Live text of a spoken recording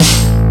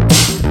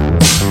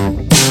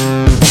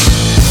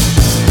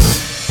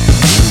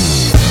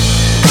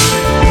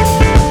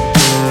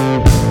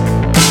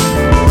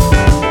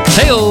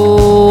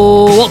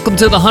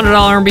to the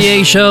 $100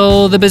 MBA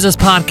Show, the business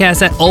podcast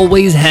that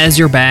always has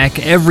your back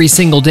every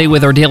single day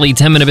with our daily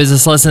 10-minute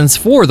business lessons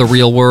for the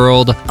real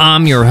world.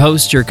 I'm your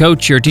host, your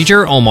coach, your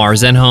teacher, Omar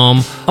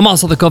Zenhom. I'm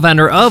also the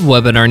co-founder of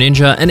Webinar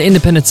Ninja, an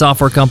independent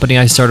software company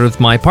I started with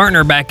my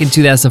partner back in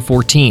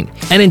 2014.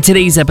 And in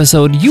today's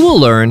episode, you will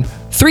learn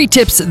 3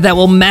 tips that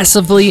will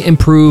massively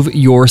improve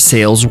your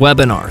sales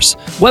webinars.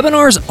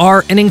 Webinars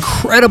are an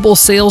incredible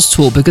sales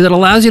tool because it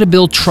allows you to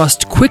build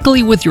trust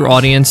quickly with your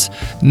audience,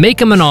 make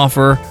them an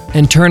offer,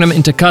 and turn them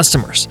into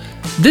customers.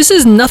 This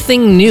is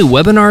nothing new.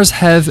 Webinars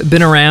have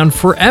been around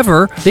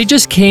forever. They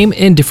just came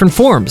in different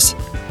forms.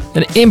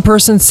 An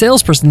in-person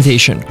sales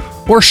presentation,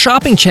 or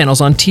shopping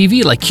channels on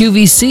TV like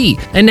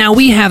QVC. And now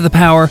we have the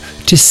power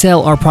to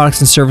sell our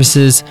products and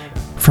services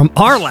from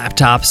our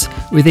laptops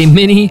with a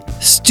mini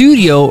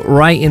studio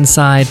right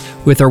inside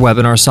with our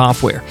webinar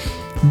software.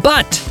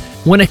 But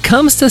when it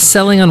comes to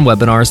selling on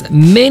webinars,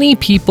 many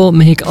people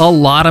make a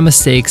lot of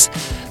mistakes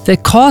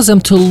that cause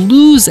them to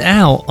lose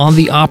out on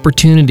the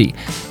opportunity.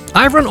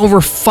 I've run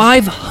over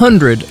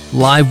 500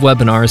 live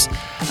webinars,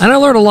 and I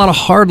learned a lot of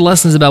hard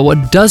lessons about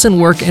what doesn't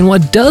work and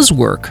what does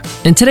work.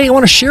 And today I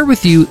want to share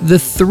with you the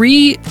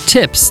 3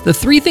 tips, the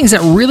 3 things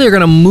that really are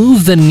going to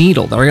move the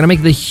needle, that are going to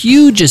make the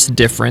hugest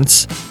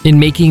difference in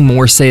making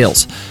more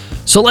sales.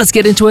 So let's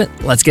get into it.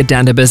 Let's get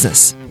down to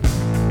business.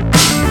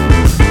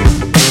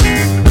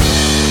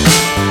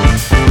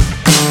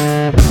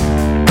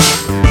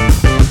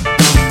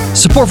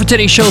 Support for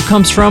today's show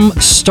comes from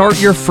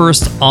Start Your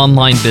First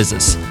Online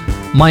Business,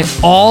 my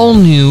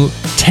all-new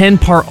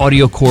 10-part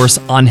audio course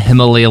on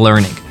Himalaya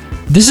Learning.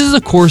 This is a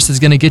course that's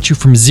going to get you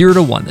from 0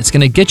 to 1. It's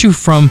going to get you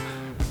from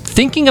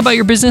thinking about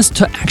your business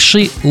to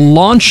actually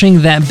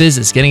launching that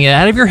business, getting it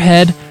out of your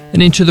head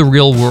and into the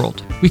real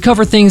world. We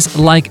cover things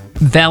like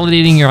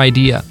validating your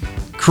idea,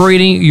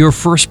 creating your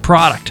first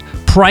product,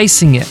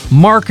 pricing it,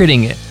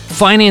 marketing it,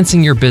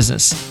 financing your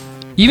business,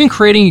 even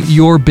creating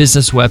your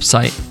business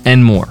website,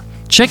 and more.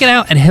 Check it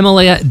out at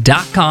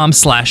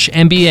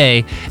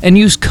Himalaya.com/MBA and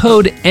use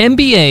code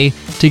MBA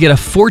to get a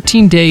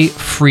 14-day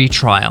free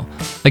trial.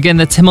 Again,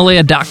 that's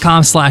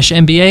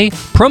Himalaya.com/MBA,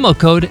 promo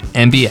code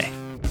MBA.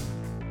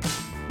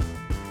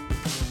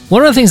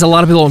 One of the things a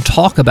lot of people don't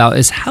talk about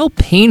is how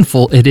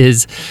painful it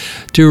is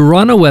to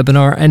run a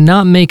webinar and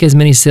not make as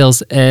many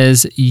sales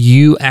as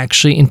you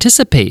actually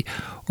anticipate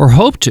or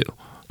hope to.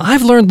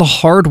 I've learned the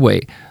hard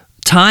way,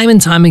 time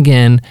and time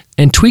again,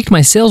 and tweaked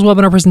my sales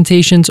webinar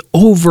presentations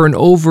over and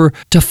over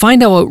to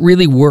find out what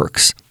really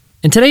works.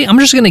 And today, I'm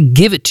just going to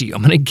give it to you.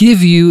 I'm going to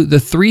give you the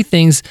 3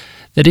 things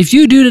that if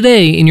you do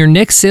today in your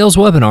next sales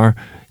webinar,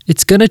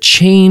 it's going to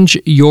change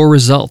your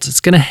results.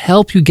 It's going to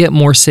help you get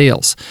more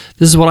sales.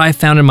 This is what I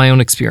found in my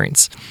own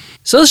experience.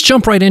 So let's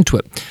jump right into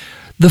it.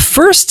 The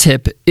first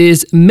tip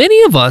is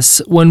many of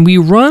us, when we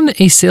run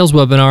a sales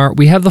webinar,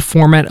 we have the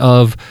format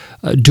of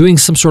doing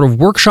some sort of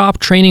workshop,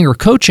 training, or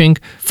coaching,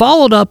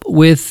 followed up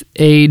with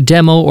a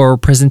demo or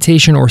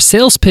presentation or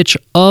sales pitch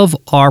of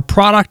our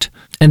product,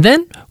 and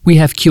then we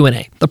have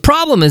Q&A. The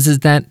problem is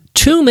that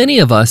too many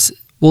of us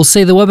will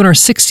say the webinar is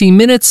 60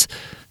 minutes,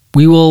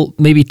 we will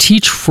maybe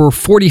teach for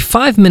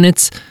 45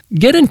 minutes,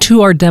 get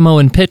into our demo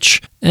and pitch,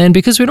 and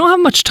because we don't have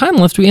much time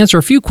left, we answer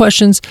a few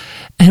questions,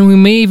 and we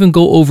may even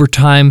go over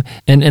time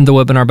and end the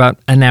webinar about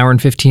an hour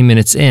and 15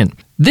 minutes in.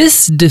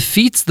 This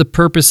defeats the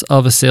purpose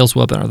of a sales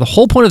webinar. The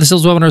whole point of the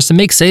sales webinar is to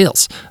make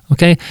sales,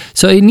 okay?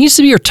 So it needs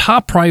to be your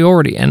top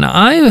priority, and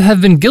I have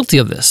been guilty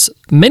of this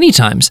many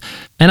times,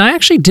 and I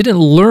actually didn't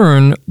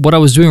learn what I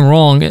was doing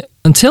wrong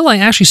until I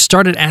actually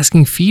started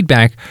asking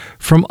feedback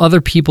from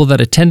other people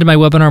that attended my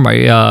webinar,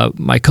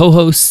 my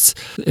co-hosts,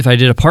 if I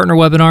did a partner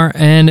webinar,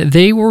 and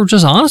they were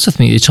just honest with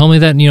me. They told me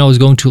that, it was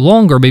going too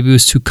long or maybe it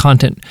was too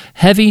content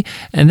heavy,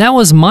 and that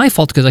was my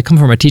fault because I come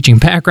from a teaching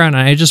background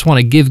and I just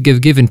want to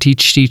give and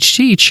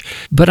teach,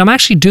 but I'm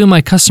actually doing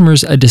my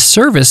customers a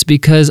disservice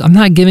because I'm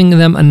not giving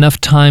them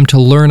enough time to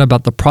learn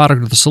about the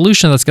product or the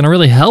solution that's going to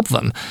really help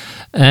them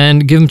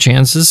and give them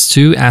chances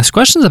to ask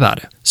questions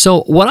about it.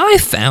 So what I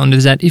found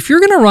is that if you're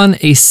going to run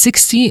a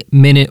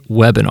 60-minute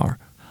webinar,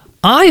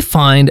 I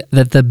find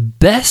that the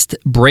best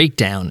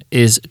breakdown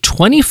is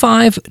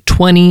 25,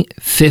 20,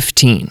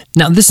 15.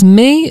 Now, this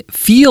may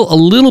feel a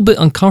little bit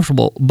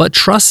uncomfortable, but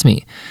trust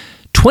me,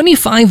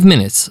 25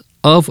 minutes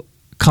of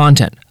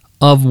content,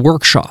 of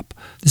workshop.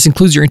 This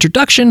includes your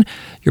introduction,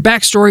 your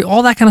backstory,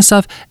 all that kind of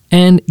stuff,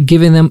 and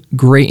giving them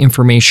great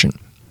information.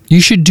 You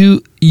should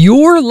do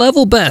your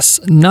level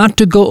best not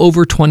to go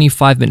over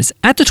 25 minutes.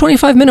 At the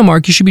 25-minute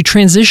mark, you should be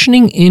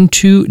transitioning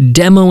into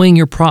demoing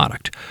your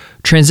product,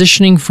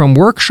 transitioning from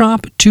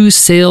workshop to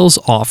sales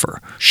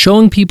offer,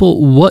 showing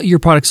people what your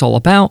product's all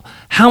about,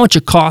 how much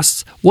it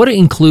costs, what it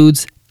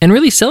includes, and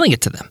really selling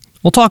it to them.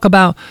 We'll talk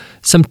about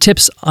some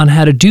tips on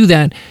how to do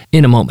that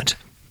in a moment.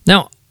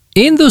 Now,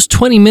 in those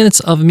 20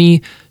 minutes of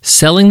me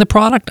selling the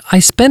product, I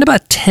spend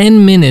about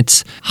 10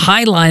 minutes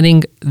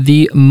highlighting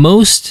the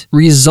most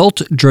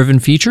result-driven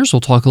features.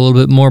 We'll talk a little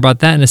bit more about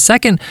that in a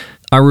second.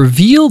 I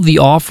reveal the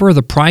offer,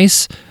 the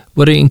price,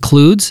 what it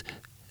includes,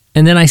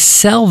 and then I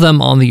sell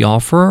them on the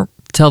offer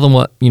tell them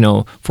what,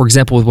 for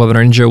example, with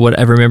Webinar Ninja, what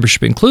every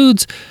membership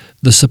includes,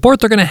 the support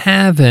they're going to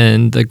have,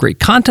 and the great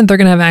content they're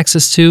going to have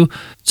access to.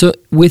 So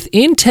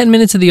within 10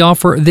 minutes of the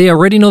offer, they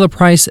already know the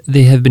price,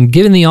 they have been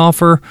given the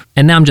offer,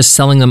 and now I'm just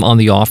selling them on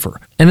the offer.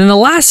 And then the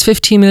last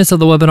 15 minutes of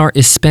the webinar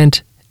is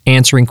spent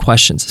answering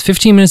questions.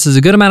 15 minutes is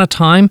a good amount of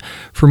time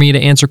for me to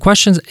answer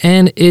questions,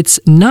 and it's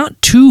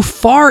not too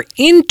far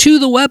into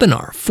the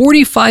webinar.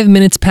 45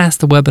 minutes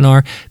past the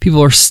webinar,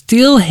 people are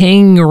still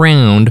hanging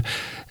around.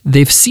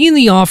 They've seen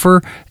the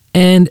offer,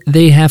 and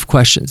they have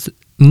questions.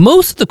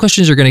 Most of the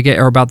questions you're going to get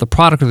are about the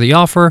product or the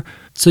offer,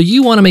 so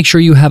you want to make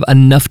sure you have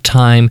enough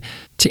time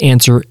to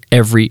answer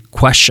every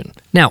question.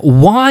 Now,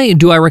 why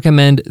do I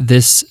recommend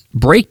this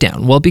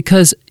breakdown? Well,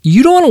 because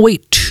you don't want to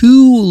wait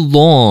too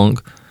long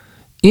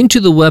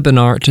into the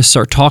webinar to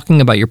start talking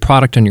about your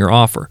product and your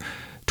offer.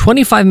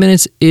 25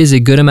 minutes is a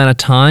good amount of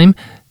time.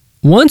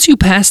 Once you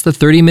pass the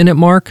 30-minute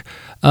mark,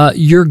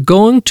 you're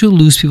going to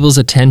lose people's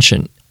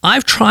attention.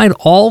 I've tried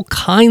all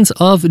kinds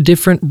of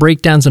different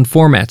breakdowns and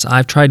formats.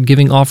 I've tried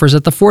giving offers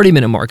at the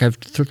 40-minute mark. I've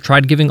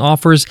tried giving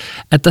offers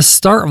at the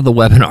start of the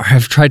webinar.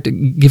 I've tried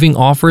giving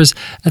offers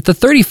at the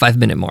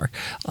 35-minute mark.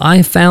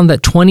 I found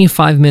that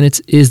 25 minutes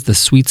is the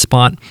sweet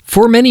spot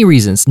for many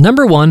reasons.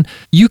 Number one,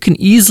 you can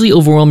easily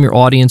overwhelm your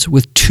audience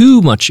with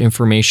too much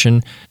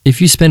information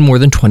if you spend more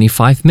than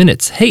 25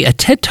 minutes. Hey, a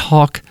TED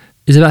Talk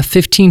is about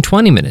 15,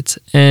 20 minutes,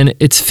 and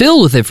it's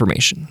filled with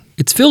information.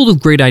 It's filled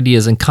with great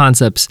ideas and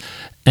concepts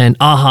and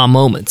aha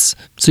moments.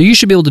 So you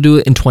should be able to do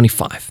it in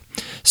 25.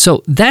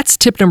 So that's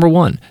tip number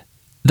one.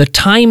 The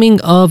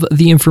timing of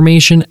the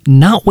information,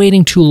 not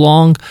waiting too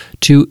long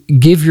to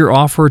give your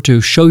offer,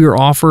 to show your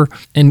offer,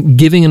 and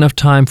giving enough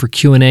time for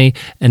Q&A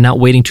and not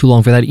waiting too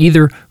long for that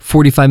either.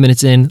 45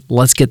 minutes in,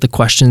 let's get the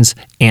questions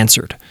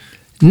answered.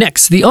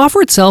 Next, the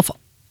offer itself,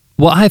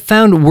 what I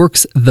found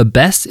works the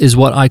best is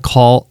what I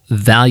call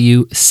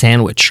value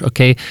sandwich,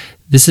 okay?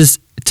 This is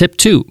tip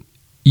 2.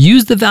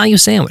 Use the value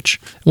sandwich.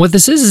 What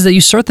this is that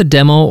you start the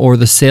demo or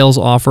the sales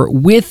offer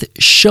with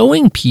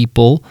showing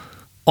people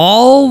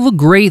all the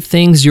great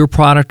things your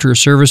product or your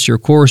service, your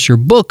course, your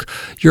book,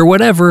 your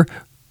whatever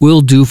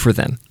will do for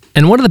them.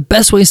 And one of the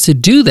best ways to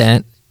do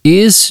that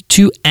is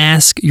to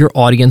ask your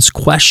audience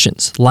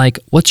questions like,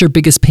 what's your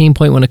biggest pain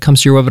point when it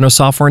comes to your webinar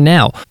software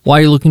now? Why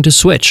are you looking to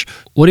switch?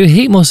 What do you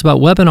hate most about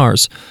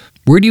webinars?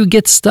 Where do you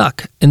get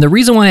stuck? And the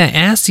reason why I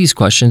ask these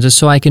questions is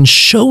so I can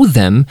show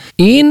them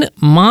in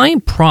my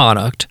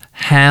product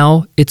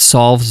how it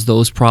solves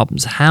those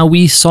problems, how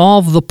we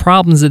solve the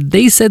problems that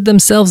they said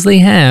themselves they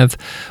have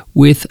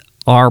with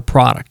our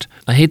product.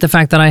 I hate the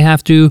fact that I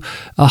have to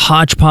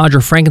hodgepodge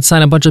or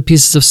Frankenstein a bunch of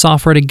pieces of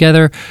software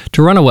together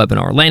to run a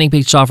webinar, landing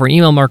page software,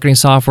 email marketing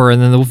software,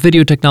 and then the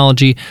video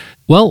technology.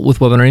 Well, with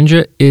Webinar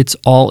Ninja, it's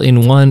all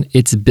in one.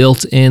 It's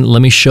built in.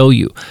 Let me show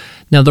you.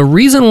 Now, the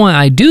reason why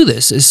I do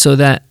this is so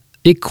that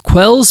it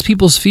quells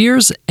people's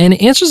fears and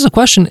answers the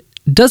question,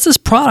 does this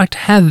product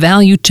have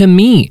value to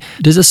me?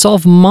 Does it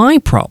solve my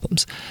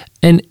problems?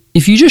 And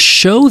if you just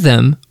show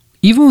them,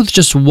 even with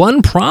just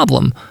one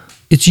problem,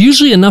 it's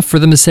usually enough for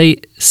them to say,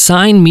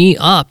 sign me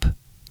up,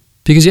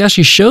 because you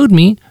actually showed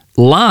me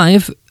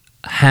live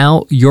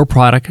how your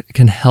product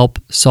can help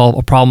solve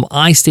a problem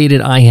I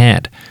stated I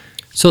had.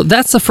 So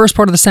that's the first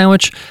part of the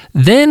sandwich.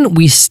 Then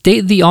we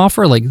state the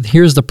offer, like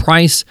here's the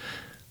price,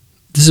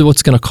 this is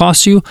what's going to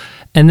cost you.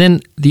 And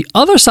then the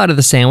other side of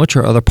the sandwich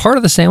or other part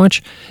of the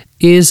sandwich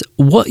is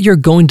what you're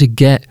going to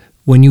get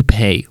when you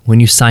pay,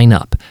 when you sign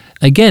up.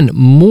 Again,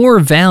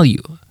 more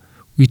value.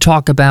 We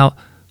talk about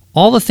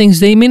all the things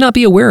they may not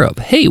be aware of.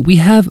 Hey, we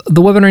have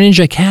the Webinar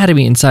Ninja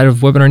Academy inside of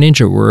Webinar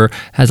Ninja, where it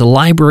has a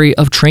library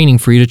of training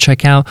for you to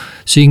check out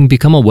so you can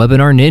become a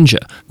Webinar Ninja.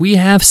 We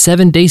have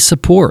 7-day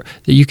support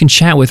that you can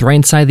chat with right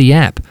inside the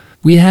app.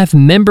 We have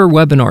member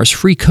webinars,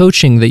 free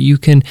coaching that you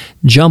can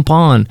jump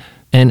on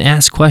and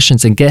ask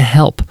questions and get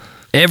help.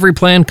 Every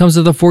plan comes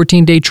with a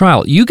 14-day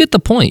trial. You get the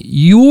point.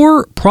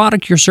 Your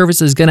product, your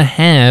service is going to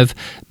have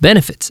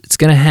benefits. It's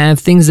going to have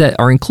things that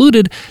are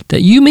included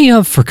that you may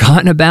have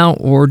forgotten about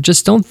or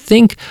just don't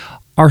think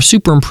are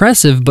super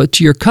impressive, but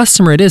to your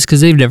customer it is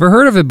because they've never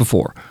heard of it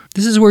before.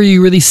 This is where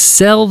you really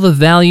sell the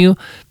value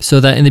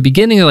so that in the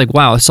beginning you're like,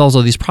 wow, it solves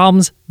all these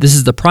problems. This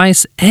is the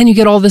price, and you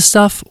get all this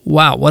stuff.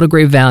 Wow, what a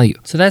great value.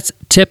 So that's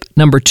tip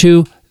number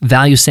 2,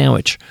 value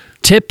sandwich.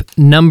 Tip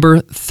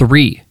number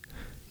 3.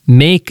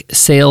 Make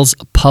sales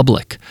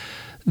public.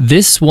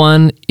 This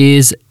one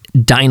is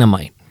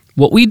dynamite.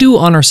 What we do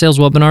on our sales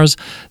webinars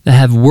that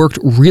have worked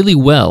really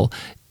well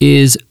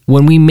is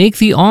when we make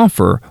the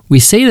offer, we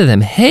say to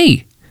them,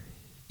 hey,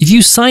 if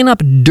you sign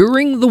up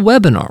during the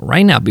webinar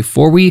right now,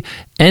 before we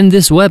end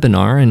this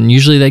webinar, and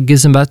usually that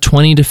gives them about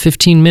 20 to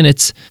 15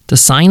 minutes to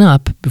sign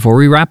up before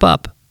we wrap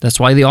up. That's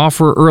why the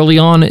offer early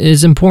on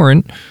is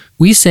important.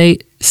 We say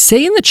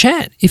in the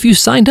chat if you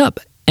signed up.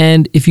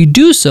 And if you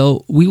do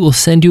so, we will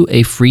send you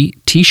a free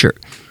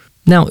t-shirt.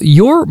 Now,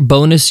 your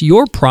bonus,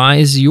 your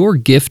prize, your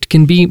gift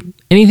can be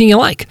anything you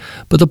like.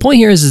 But the point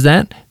here is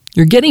that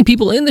You're getting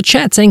people in the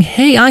chat saying,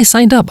 hey, I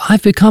signed up.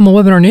 I've become a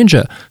Webinar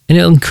Ninja. And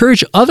it'll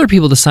encourage other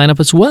people to sign up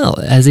as well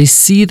as they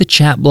see the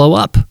chat blow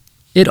up.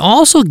 It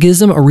also gives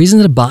them a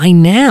reason to buy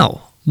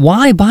now.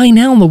 Why buy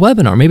now on the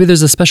webinar? Maybe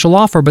there's a special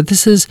offer, but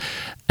this is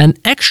an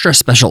extra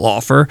special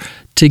offer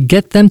to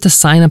get them to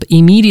sign up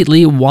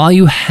immediately while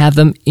you have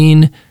them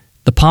in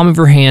the palm of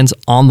your hands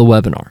on the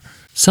webinar.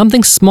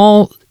 Something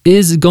small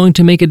is going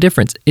to make a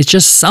difference. It's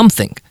just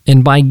something.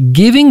 And by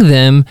giving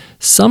them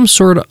some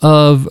sort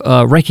of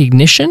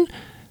recognition,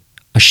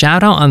 a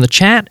shout out on the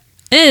chat,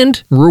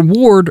 and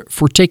reward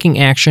for taking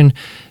action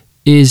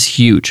is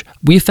huge.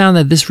 We found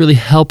that this really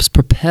helps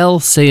propel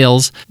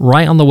sales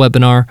right on the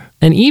webinar.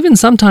 And even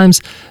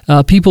sometimes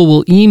people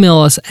will email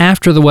us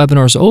after the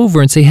webinar is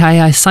over and say, hey,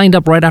 I signed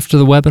up right after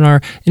the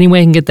webinar. Any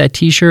way I can get that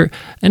t-shirt?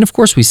 And of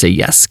course we say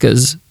yes,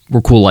 because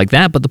we're cool like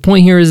that. But the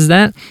point here is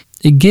that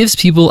it gives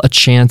people a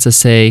chance to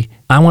say,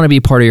 I want to be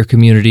a part of your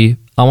community.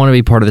 I want to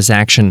be part of this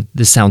action.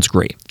 This sounds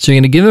great. So you're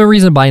going to give them a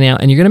reason to buy now,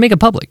 and you're going to make it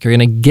public. You're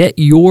going to get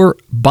your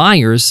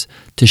buyers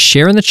to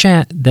share in the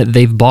chat that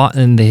they've bought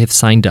and they have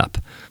signed up.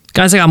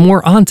 Guys, I got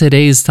more on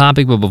today's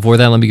topic, but before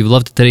that, let me give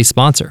love to today's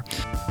sponsor.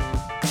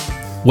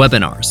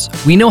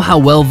 Webinars. We know how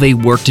well they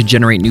work to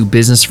generate new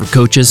business for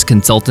coaches,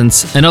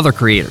 consultants, and other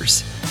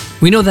creators.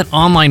 We know that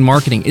online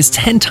marketing is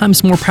 10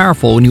 times more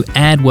powerful when you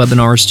add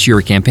webinars to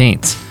your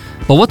campaigns.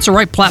 But what's the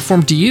right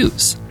platform to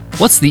use?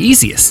 What's the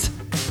easiest?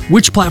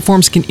 Which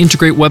platforms can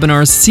integrate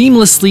webinars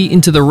seamlessly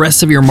into the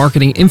rest of your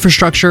marketing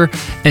infrastructure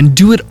and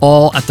do it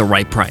all at the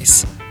right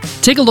price?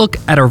 Take a look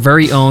at our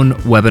very own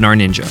Webinar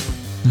Ninja,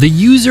 the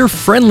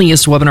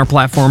user-friendliest webinar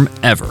platform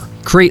ever.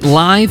 Create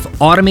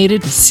live,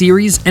 automated,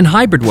 series, and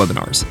hybrid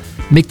webinars.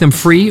 Make them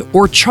free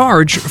or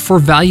charge for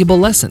valuable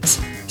lessons.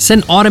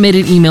 Send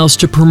automated emails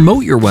to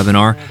promote your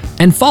webinar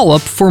and follow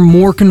up for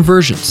more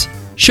conversions.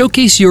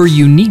 Showcase your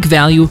unique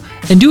value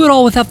and do it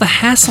all without the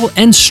hassle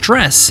and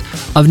stress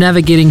of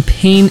navigating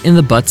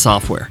pain-in-the-butt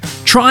software.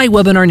 Try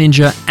Webinar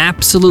Ninja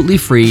absolutely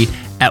free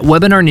at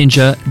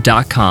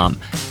webinarninja.com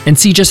and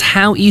see just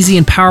how easy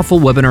and powerful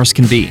webinars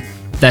can be.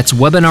 That's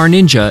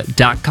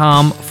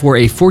webinarninja.com for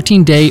a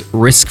 14-day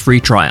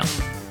risk-free trial.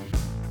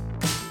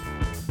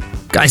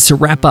 Guys, to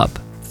wrap up,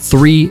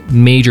 3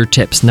 major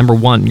tips. Number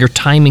 1, your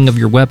timing of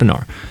your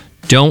webinar.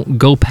 Don't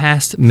go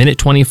past minute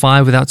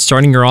 25 without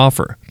starting your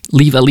offer.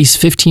 Leave at least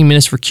 15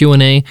 minutes for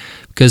Q&A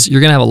because you're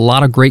going to have a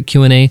lot of great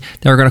Q&A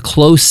that are going to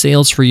close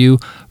sales for you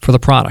for the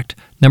product.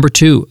 Number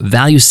 2,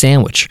 value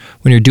sandwich.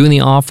 When you're doing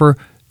the offer,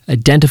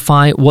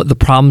 identify what the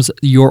problems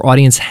your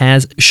audience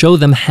has, show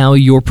them how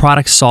your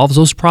product solves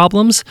those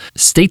problems,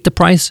 state the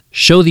price,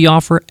 show the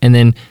offer, and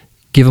then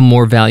give them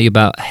more value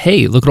about,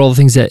 hey, look at all the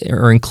things that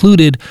are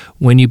included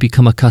when you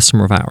become a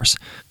customer of ours.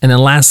 And then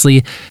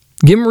lastly,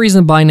 give them a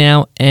reason to buy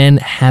now and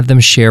have them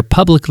share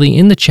publicly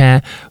in the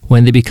chat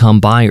when they become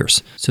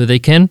buyers so they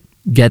can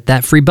get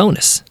that free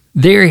bonus.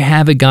 There you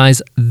have it,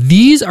 guys.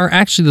 These are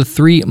actually the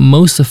 3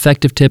 most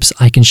effective tips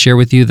I can share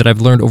with you that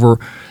I've learned over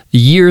the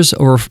years,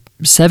 over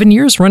 7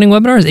 years running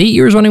webinars, 8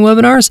 years running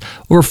webinars,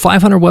 over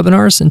 500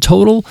 webinars in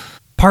total,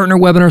 partner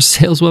webinars,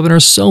 sales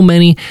webinars, so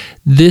many.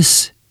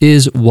 This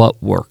is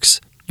what works.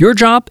 Your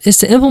job is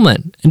to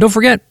implement. And don't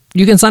forget,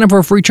 you can sign up for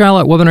a free trial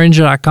at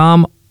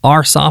webinarninja.com,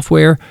 our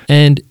software,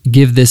 and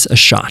give this a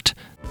shot.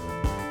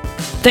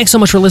 Thanks so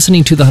much for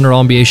listening to the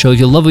 $100 MBA Show. If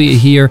you love what you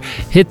hear,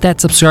 hit that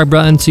subscribe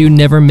button so you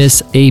never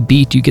miss a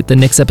beat. You get the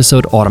next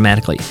episode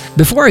automatically.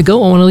 Before I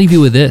go, I want to leave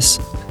you with this.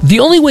 The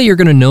only way you're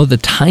going to know the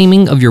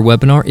timing of your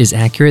webinar is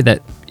accurate,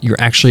 that you're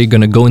actually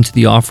going to go into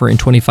the offer in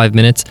 25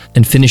 minutes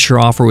and finish your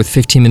offer with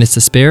 15 minutes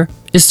to spare,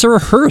 is to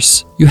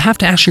rehearse. You have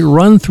to actually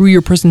run through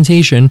your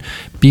presentation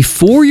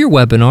before your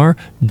webinar.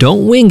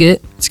 Don't wing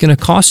it. It's going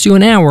to cost you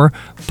an hour,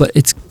 but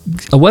it's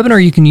a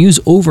webinar you can use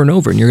over and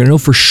over, and you're going to know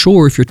for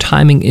sure if your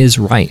timing is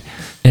right,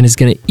 and it's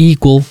going to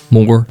equal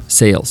more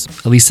sales,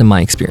 at least in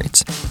my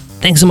experience.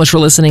 Thanks so much for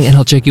listening, and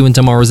I'll check you in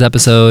tomorrow's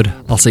episode.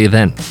 I'll see you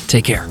then.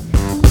 Take care.